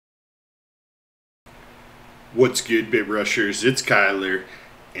What's good, Bit Rushers? It's Kyler,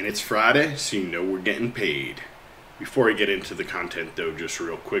 and it's Friday, so you know we're getting paid. Before I get into the content, though, just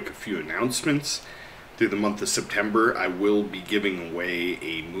real quick, a few announcements. Through the month of September, I will be giving away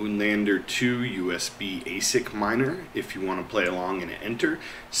a Moonlander 2 USB ASIC miner. If you want to play along and enter,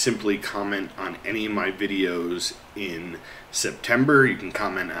 simply comment on any of my videos in September. You can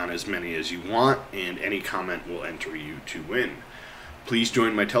comment on as many as you want, and any comment will enter you to win. Please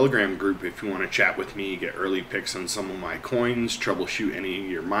join my Telegram group if you want to chat with me, get early picks on some of my coins, troubleshoot any of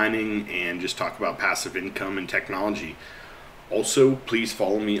your mining, and just talk about passive income and technology. Also, please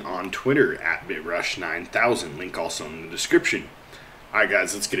follow me on Twitter at BitRush9000. Link also in the description. Alright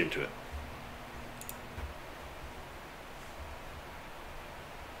guys, let's get into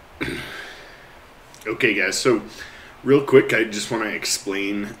it. Okay guys, so real quick, I just want to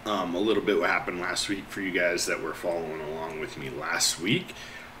explain a little bit what happened last week for you guys that were following along with me last week.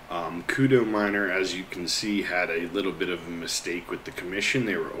 CryptoMiner, as you can see, had a little bit of a mistake with the commission.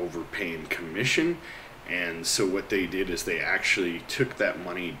 They were overpaying commission, and so what they did is they actually took that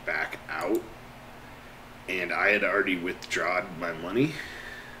money back out, and I had already withdrawn my money.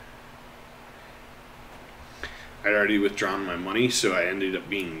 I'd already withdrawn my money, so I ended up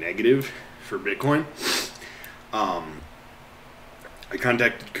being negative for Bitcoin. I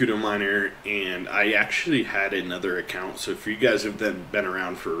contacted CryptoMiner, and I actually had another account. So if you guys have then been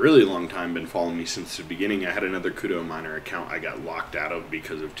around for a really long time, been following me since the beginning, I had another CryptoMiner account I got locked out of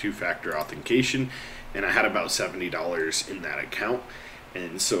because of two-factor authentication, and I had about $70 in that account.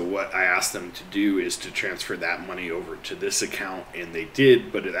 And so what I asked them to do is to transfer that money over to this account, and they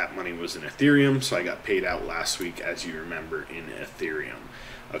did, but that money was in Ethereum, so I got paid out last week, as you remember, in Ethereum.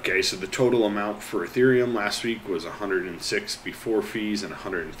 Okay, so the total amount for Ethereum last week was 106 before fees and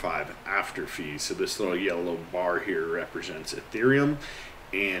 105 after fees. So this little yellow bar here represents Ethereum,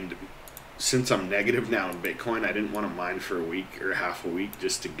 and since I'm negative now in Bitcoin, I didn't want to mine for a week or half a week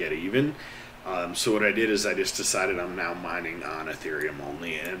just to get even. So what I did is I just decided I'm now mining on Ethereum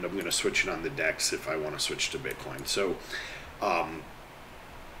only, and I'm going to switch it on the DEX if I want to switch to Bitcoin. So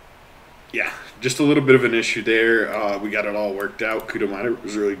yeah, just a little bit of an issue there. We got it all worked out. CryptoMiner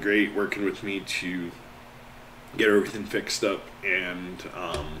was really great working with me to get everything fixed up and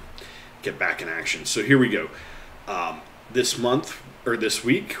get back in action. So here we go. This month, or this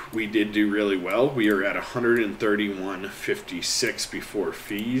week, we did do really well. We are at 131.56 before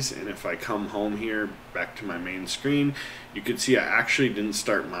fees, and if I come home here, back to my main screen, you can see I actually didn't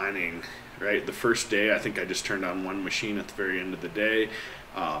start mining, right? The first day, I think I just turned on one machine at the very end of the day,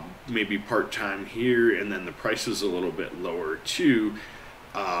 maybe part-time here, and then the price is a little bit lower too.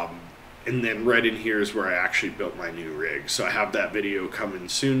 And then right in here is where I actually built my new rig. So I have that video coming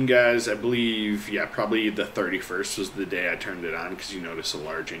soon, guys. I believe, yeah, probably the 31st was the day I turned it on, because you notice a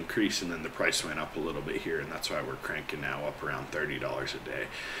large increase, and then the price went up a little bit here, and that's why we're cranking now up around $30 a day,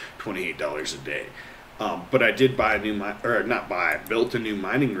 $28 a day. But I did buy a new, built a new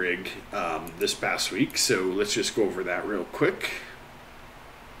mining rig this past week, so let's just go over that real quick.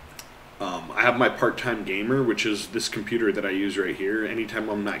 I have my part-time gamer, which is this computer that I use right here. Anytime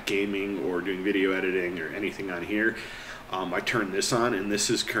I'm not gaming or doing video editing or anything on here, I turn this on, and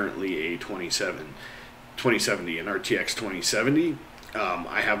this is currently a 2070, an RTX 2070.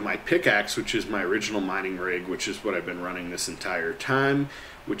 I have my pickaxe, which is my original mining rig, which is what I've been running this entire time,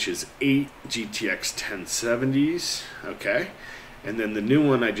 which is 8 GTX 1070s, okay? And then the new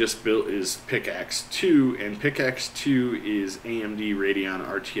one I just built is Pickaxe 2, and Pickaxe 2 is AMD Radeon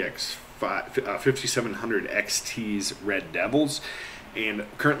RTX 5700 XT's Red Devils, and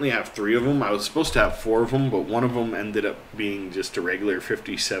currently I have 3 of them. I was supposed to have 4 of them, but one of them ended up being just a regular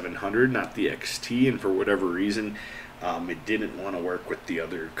 5700, not the XT, and for whatever reason it didn't want to work with the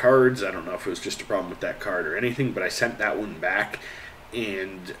other cards. I don't know if it was just a problem with that card or anything, but I sent that one back,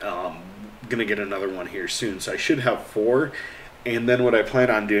 and gonna get another one here soon, so I should have 4. And then what I plan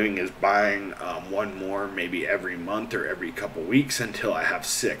on doing is buying one more maybe every month or every couple weeks until I have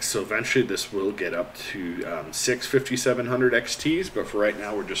 6. So eventually this will get up to 6 5700 XTs, but for right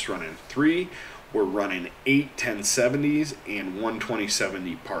now we're just running 3. We're running 8 1070s and 1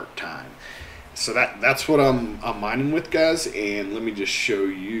 2070 part-time. So that's what I'm mining with, guys. And let me just show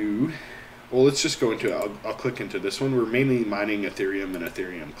you. Well, let's just go into, I'll click into this one. We're mainly mining Ethereum and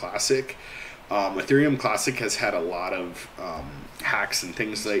Ethereum Classic. Ethereum Classic has had a lot of hacks and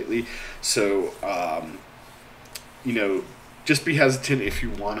things lately, so you know, just be hesitant if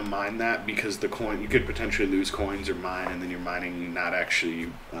you want to mine that, because the coin, you could potentially lose coins or mine, and then your mining not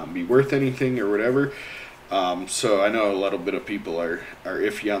actually be worth anything or whatever. So I know a little bit of people are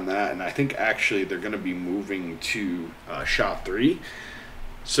iffy on that, and I think actually they're going to be moving to SHA-3.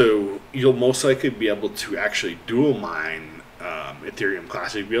 So you'll most likely be able to actually dual mine Ethereum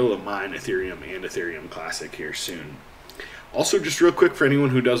Classic. You'll be able to mine Ethereum and Ethereum Classic here soon. Also, just real quick for anyone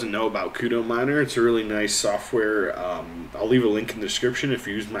who doesn't know about Kudo Miner, it's a really nice software. I'll leave a link in the description. If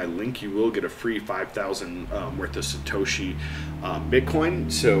you use my link, you will get a free 5,000 worth of Satoshi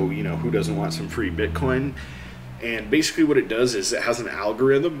Bitcoin. So, you know, who doesn't want some free Bitcoin? And basically what it does is it has an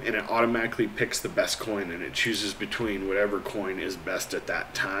algorithm and it automatically picks the best coin and it chooses between whatever coin is best at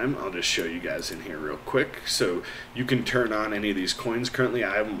that time. I'll just show you guys in here real quick. So you can turn on any of these coins. Currently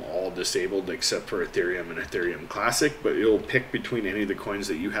I have them all disabled except for Ethereum and Ethereum Classic, but it'll pick between any of the coins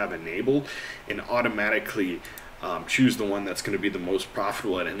that you have enabled and automatically choose the one that's going to be the most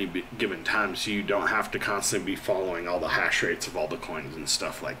profitable at any given time, so you don't have to constantly be following all the hash rates of all the coins and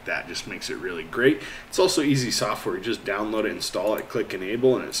stuff like that. Just makes it really great. It's also easy software. You just download it, install it, click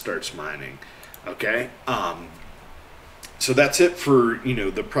enable, and it starts mining. Okay, so that's it for, you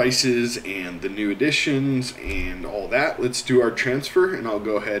know, the prices and the new additions and all that. Let's do our transfer, and I'll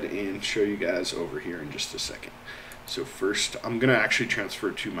go ahead and show you guys over here in just a second. So first, I'm going to actually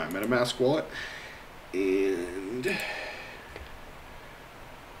transfer to my MetaMask wallet. And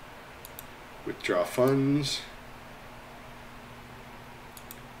withdraw funds,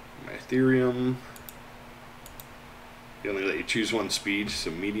 my Ethereum. They only let you choose one speed, so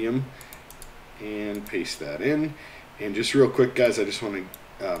medium, and paste that in. And just real quick, guys, I just want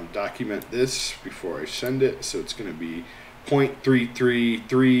to document this before I send it. So it's going to be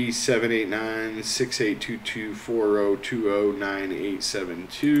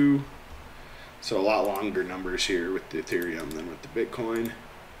 0.3337899682240209872. So a lot longer numbers here with the Ethereum than with the Bitcoin.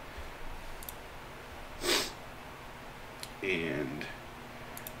 And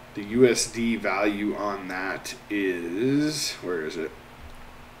the USD value on that is, where is it?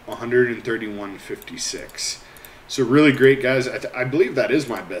 131.56. So really great, guys. I believe that is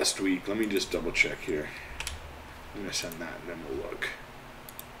my best week. Let me just double check here. I'm going to send that and then we'll look.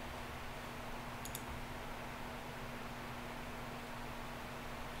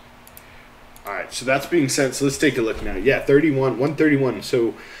 Alright, so that's being sent. So let's take a look now. Yeah, 131.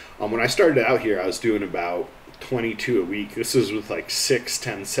 So when I started out here, I was doing about 22 a week. This was with like 6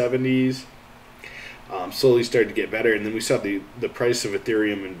 1070s. Slowly started to get better, and then we saw the price of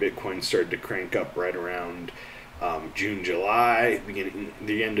Ethereum and Bitcoin started to crank up right around June, July.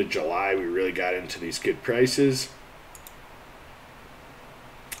 The end of July, we really got into these good prices.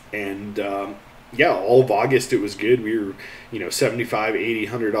 And yeah, all of August it was good. We were, you know, $75, $80,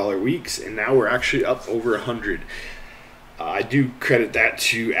 $100 weeks, and now we're actually up over 100. I do credit that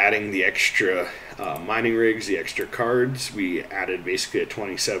to adding the extra mining rigs, the extra cards. We added basically a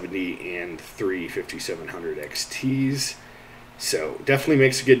 2070 and 3 5700 XTs. So definitely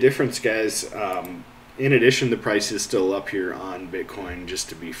makes a good difference, guys. In addition, the price is still up here on Bitcoin, just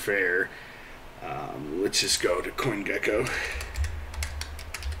to be fair. Let's just go to CoinGecko.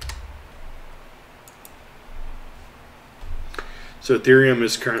 So Ethereum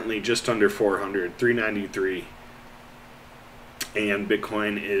is currently just under 400, 393, and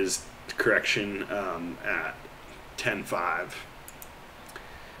Bitcoin is, correction, at 10.5.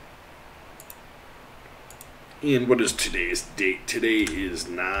 And what is today's date? Today is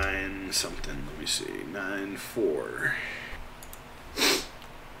 9 something. Let me see, 9/4.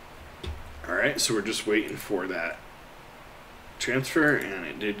 All right, so we're just waiting for that transfer, and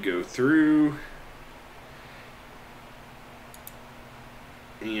it did go through.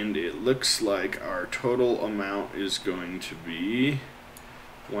 And it looks like our total amount is going to be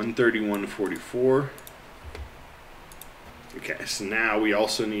 131.44. Okay, so now we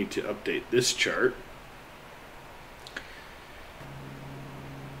also need to update this chart.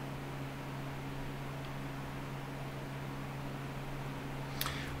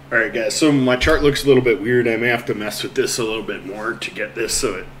 Alright guys, so my chart looks a little bit weird. I may have to mess with this a little bit more to get this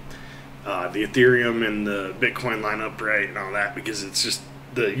so it, the Ethereum and the Bitcoin line up right and all that, because it's just,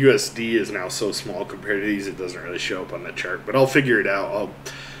 the USD is now so small compared to these, it doesn't really show up on the chart. But I'll figure it out. I'll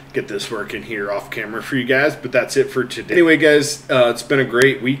get this working here off camera for you guys. But that's it for today. Anyway, guys, it's been a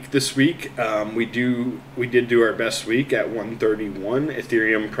great week this week. We did do our best week at 131.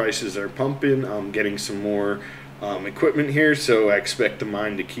 Ethereum prices are pumping. I'm getting some more equipment here, so I expect the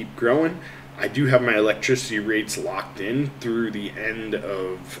mine to keep growing. I do have my electricity rates locked in through the end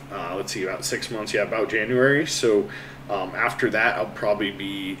of, let's see, about 6 months. Yeah, about January. So after that, I'll probably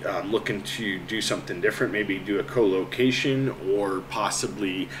be looking to do something different, maybe do a co-location, or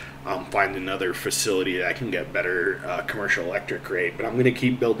possibly find another facility that I can get better commercial electric rate. But I'm going to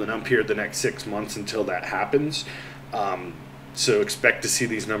keep building up here the next 6 months until that happens. So expect to see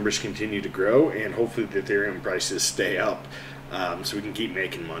these numbers continue to grow, and hopefully the Ethereum prices stay up so we can keep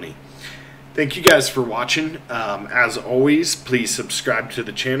making money. Thank you guys for watching. As always, please subscribe to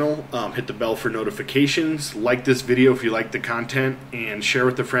the channel, hit the bell for notifications, like this video if you like the content, and share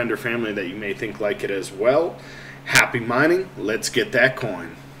with a friend or family that you may think like it as well. Happy mining. Let's get that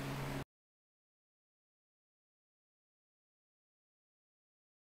coin.